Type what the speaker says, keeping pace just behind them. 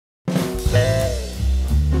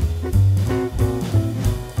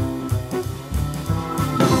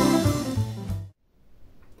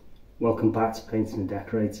Welcome back to Painting and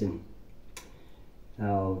Decorating.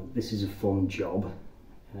 Now this is a fun job.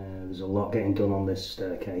 There's a lot getting done on this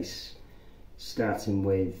staircase, starting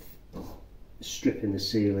with stripping the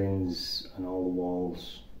ceilings and all the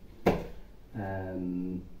walls.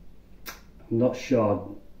 I'm not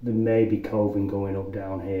sure, there may be coving going up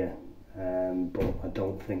down here, but I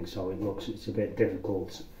don't think so. It's a bit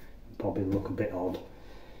difficult, probably look a bit odd,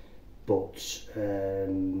 but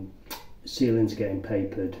ceilings getting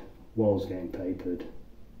papered, walls getting papered,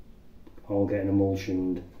 all getting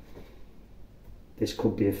emulsioned. This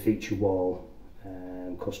could be a feature wall.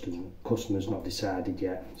 Customers not decided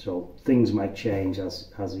yet, so things might change as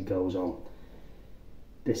it goes on.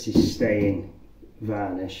 This is staying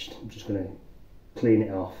varnished. I'm just going to clean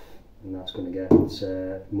it off, and that's going to get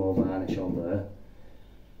more varnish on there.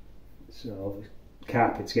 So the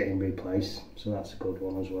carpet's getting replaced, so that's a good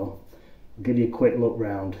one as well. I'll give you a quick look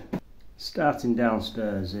round. Starting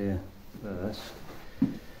downstairs here first,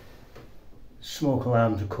 smoke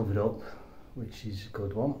alarms are covered up, which is a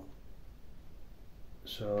good one.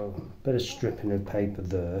 So a bit of stripping of paper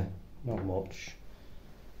there, not much.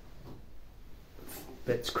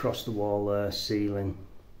 Bits across the wall there, ceiling.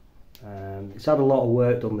 It's had a lot of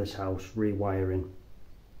work done, this house, rewiring.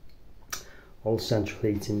 All the central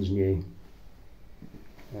heating's new.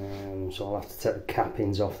 So I'll have to take the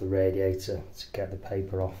cappings off the radiator to get the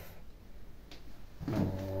paper off.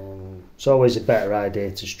 It's always a better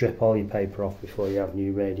idea to strip all your paper off before you have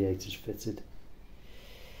new radiators fitted.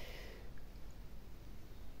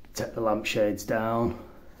 Take the lampshades down.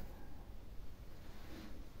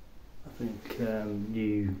 I think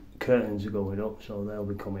new curtains are going up, so they'll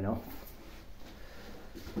be coming off.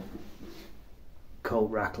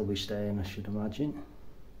 Coat rack will be staying, I should imagine.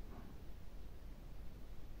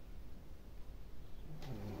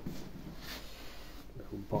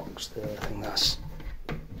 Little box there, I think that's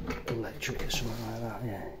electric or something like that,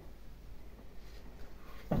 yeah.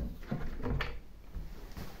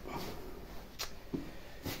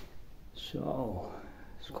 So,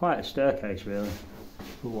 it's quite a staircase really,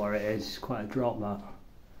 for what it is. It's quite a drop, that.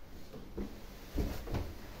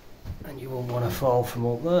 And you won't want to fall from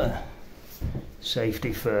up there.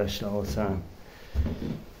 Safety first all the time.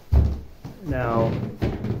 Now,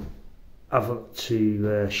 I've got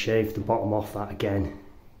to shave the bottom off that again,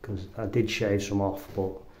 because I did shave some off,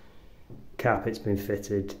 but carpet's been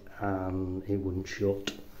fitted and it wouldn't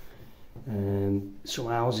shut. Some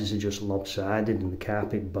houses are just lopsided and the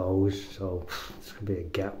carpet bows, so there's going to be a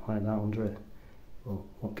gap like that under it. Well,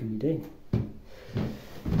 what can you do?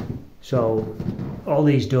 So all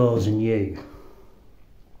these doors are new,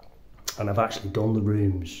 and I've actually done the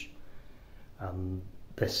rooms, and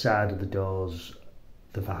this side of the doors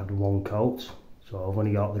they've had one coat, so I've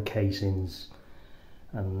only got the casings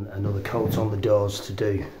and another coat on the doors to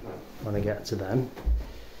do when I get to them.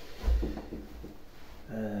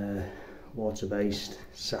 Water-based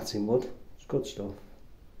satin wood, it's good stuff.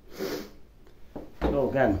 So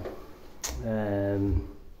again,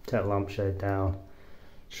 take the lampshade down,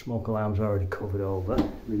 smoke alarm's already covered over,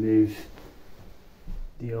 remove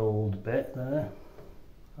the old bit there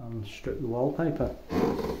and strip the wallpaper.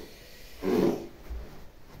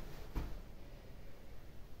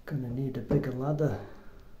 Gonna need a bigger ladder,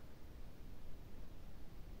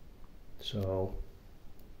 so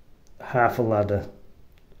half a ladder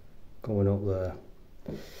going up there.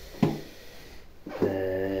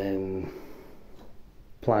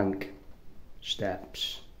 Plank,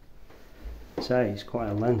 steps. Say it's quite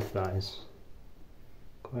a length, that is.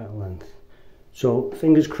 Quite a length. So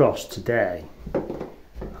fingers crossed today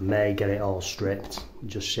I may get it all stripped,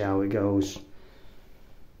 just see how it goes.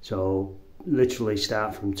 So literally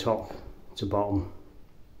start from top to bottom,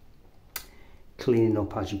 cleaning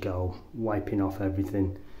up as you go, wiping off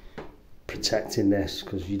everything, protecting this,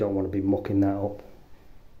 because you don't want to be mucking that up.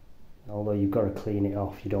 Although you've got to clean it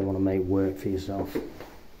off, you don't want to make work for yourself.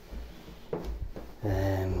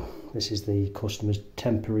 This is the customer's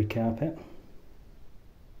temporary carpet.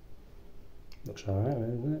 Looks alright,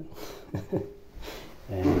 doesn't it?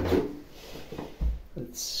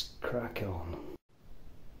 Let's crack on.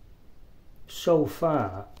 So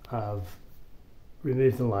far I've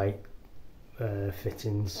removed the light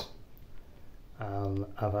fittings, and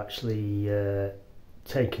I've actually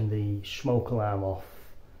taken the smoke alarm off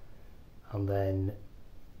and then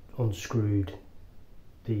unscrewed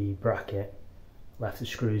the bracket, left the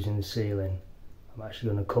screws in the ceiling. I'm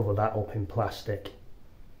actually going to cover that up in plastic.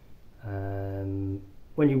 When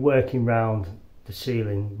you're working round the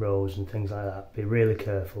ceiling rows and things like that, be really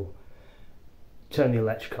careful. Turn the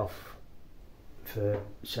electric off for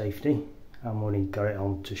safety, I'm only got it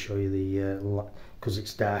on to show you the, because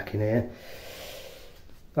it's dark in here.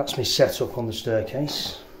 That's me set up on the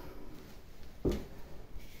staircase.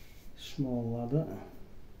 Small ladder.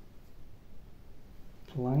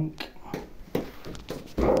 Plank.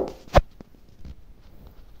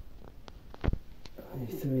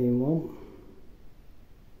 3 in 1.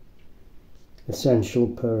 Essential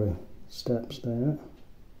pair of steps there.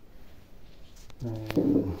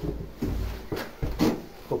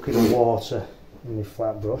 Bucket of water and my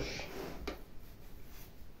flat brush.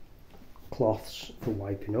 Cloths for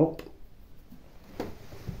wiping up.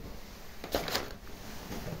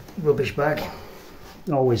 Rubbish bag.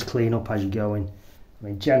 Always clean up as you're going. I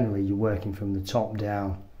mean, generally you're working from the top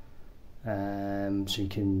down, so you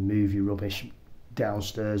can move your rubbish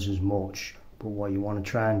downstairs as much, but what you want to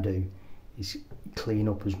try and do is clean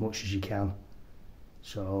up as much as you can.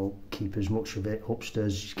 So keep as much of it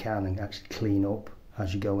upstairs as you can and actually clean up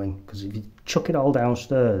as you're going, because if you chuck it all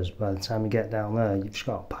downstairs, by the time you get down there you've just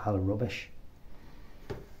got a pile of rubbish.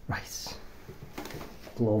 Right,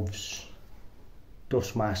 gloves,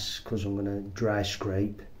 dust mask because I'm going to dry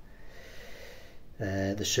scrape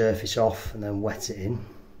the surface off and then wet it in,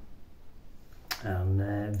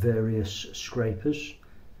 and various scrapers,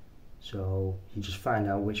 so you just find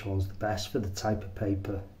out which one's the best for the type of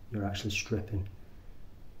paper you're actually stripping.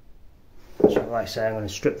 So like I say, I'm going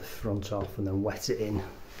to strip the front off and then wet it in,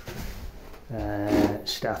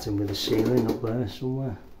 starting with the ceiling up there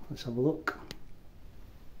somewhere. Let's have a look.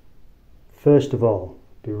 First of all,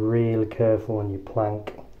 be really careful on your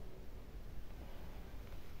plank.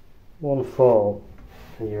 One fall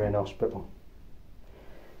and you're in hospital.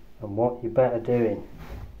 And what you're better doing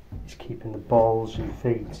is keeping the balls of your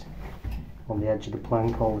feet on the edge of the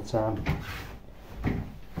plank all the time.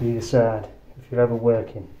 Either side. If you're ever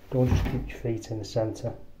working, don't just keep your feet in the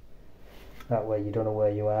centre. That way you don't know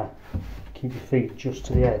where you are. Keep your feet just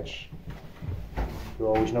to the edge. You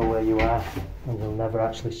always know where you are and you'll never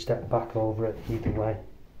actually step back over it either way.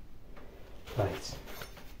 Right.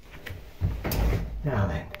 Now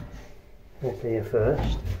then, up here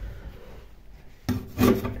first.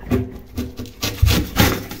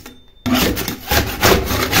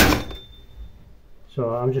 So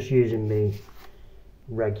I'm just using my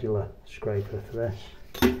regular scraper for this.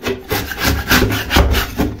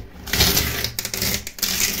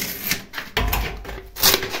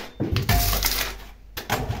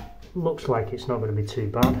 Looks like it's not going to be too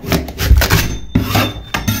bad.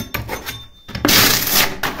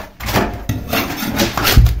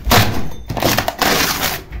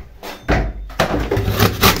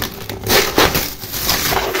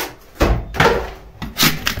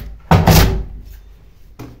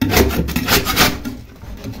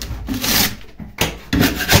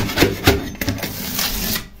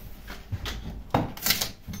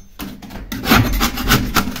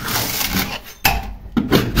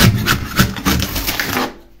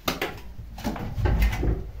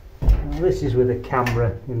 This is with a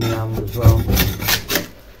camera in the hand as well.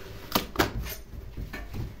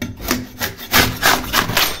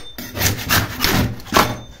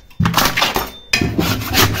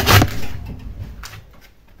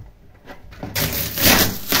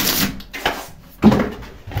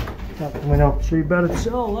 Not coming out too bad at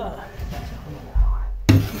all, that.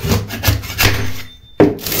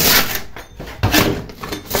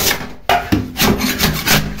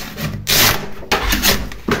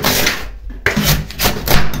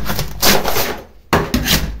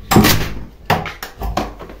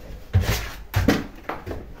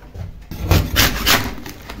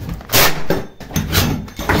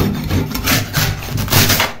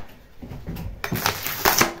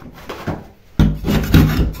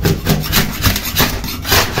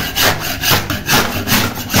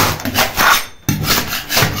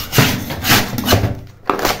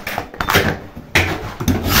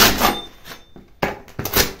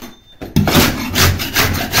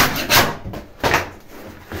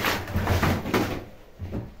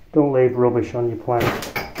 Don't leave rubbish on your plank.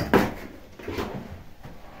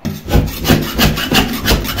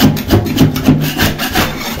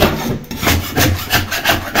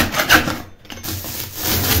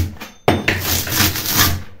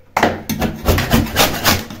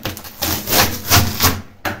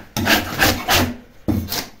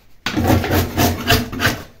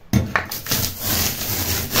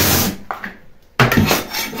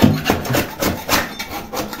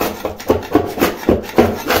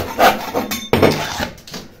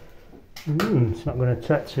 It's not going to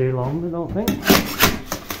take too long, I don't think.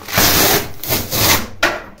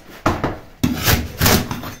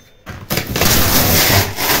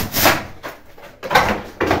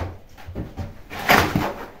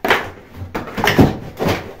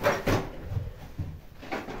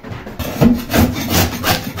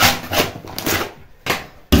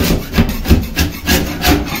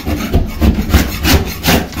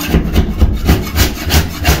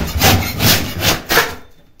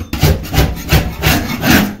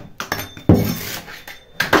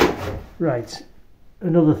 Right,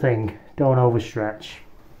 another thing, don't overstretch.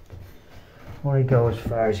 Only go as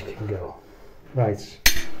far as you can go. Right,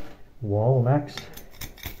 wall next.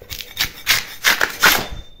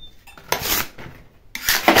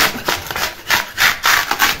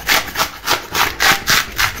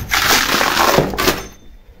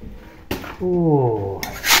 Ooh.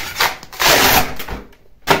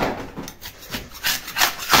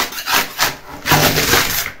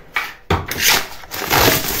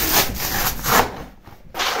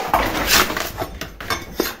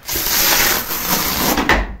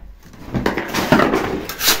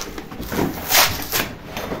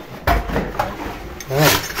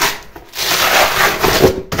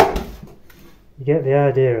 You get the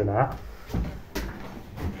idea of that.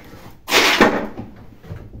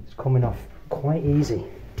 It's coming off quite easy.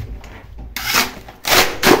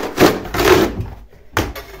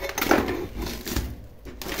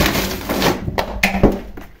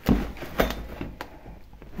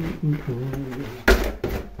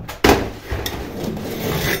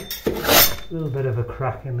 A little bit of a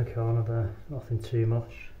crack in the corner there, nothing too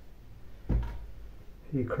much. A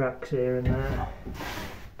few cracks here and there.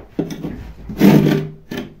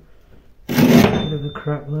 Bit of a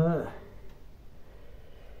crack there.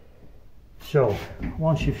 So,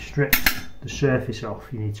 once you've stripped the surface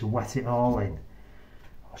off, you need to wet it all in.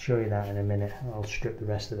 I'll show you that in a minute. I'll strip the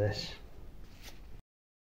rest of this.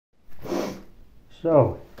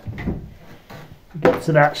 So, got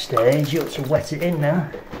to that stage, you have to wet it in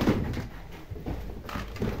now.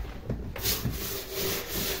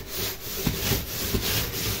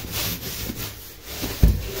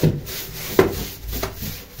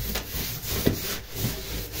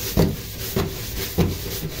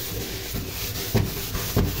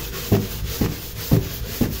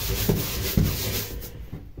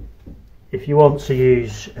 If you want to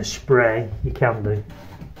use a spray, you can do.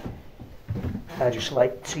 I just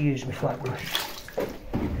like to use my flat brush.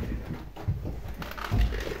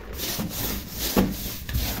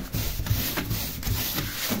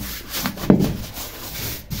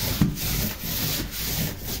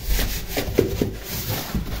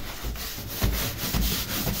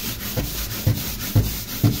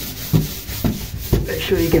 Make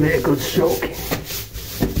sure you give it a good soak.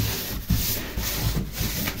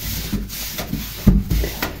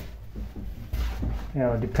 You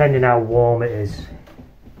know, depending how warm it is,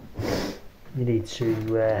 you need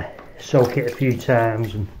to soak it a few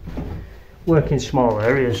times and work in small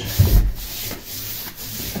areas.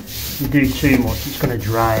 If you do too much, it's going to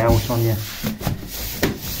dry out on you.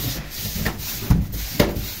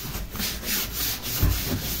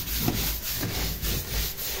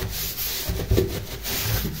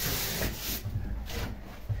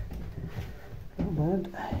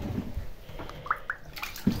 Not bad.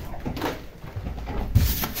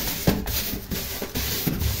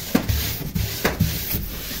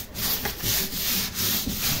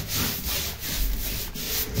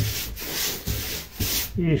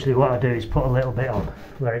 Usually what I do is put a little bit on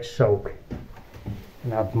where it's soaked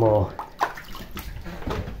and add more.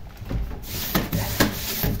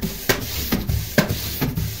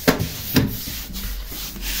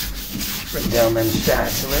 Bring down them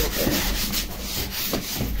sides a little bit.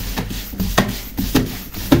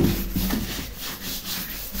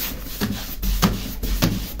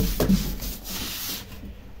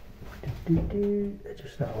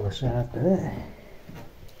 Just that other side there.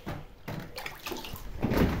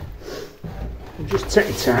 Just take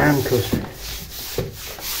your time because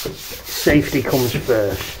safety comes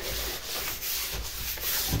first.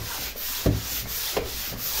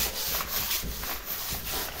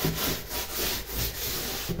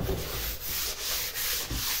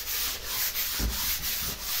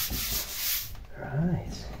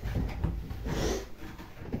 Right.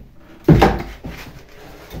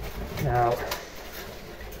 Now,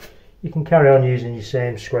 you can carry on using your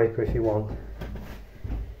same scraper if you want.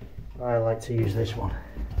 I like to use this one.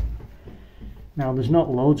 Now there's not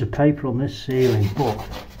loads of paper on this ceiling, but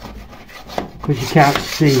because you can't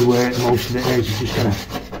see where most of it is, you're just going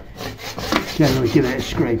to generally give it a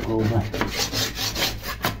scrape over.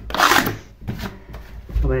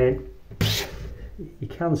 I mean, you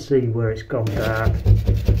can see where it's gone dark.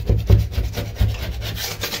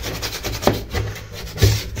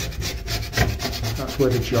 That's where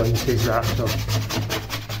the joint is at, so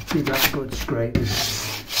give that a good scrape.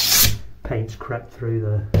 Paint's crept through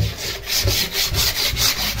there.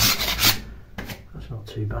 That's not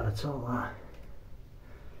too bad at all, that.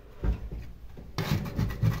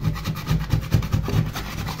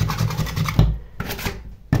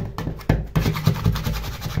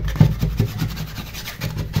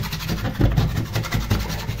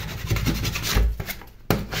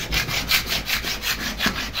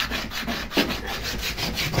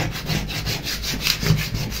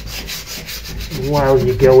 while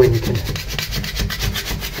you're going, you can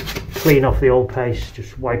clean off the old paste,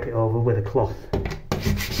 just wipe it over with a cloth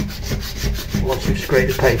once you've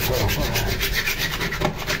scraped the paper off.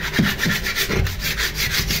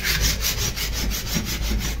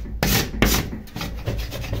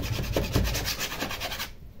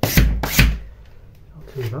 Not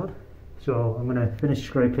too bad. So I'm going to finish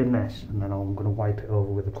scraping this and then I'm going to wipe it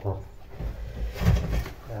over with a cloth.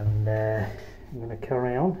 And I'm going to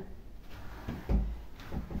carry on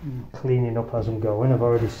cleaning up as I'm going. I've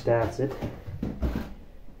already started.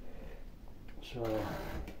 So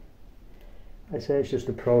I say it's just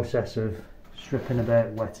a process of stripping a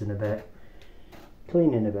bit, wetting a bit,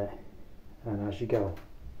 cleaning a bit, and as you go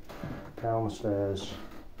downstairs.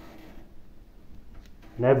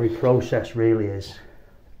 And every process really is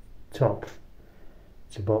top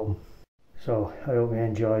to bottom. So I hope you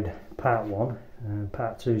enjoyed part one.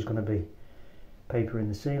 Part two is going to be papering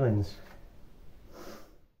the ceilings.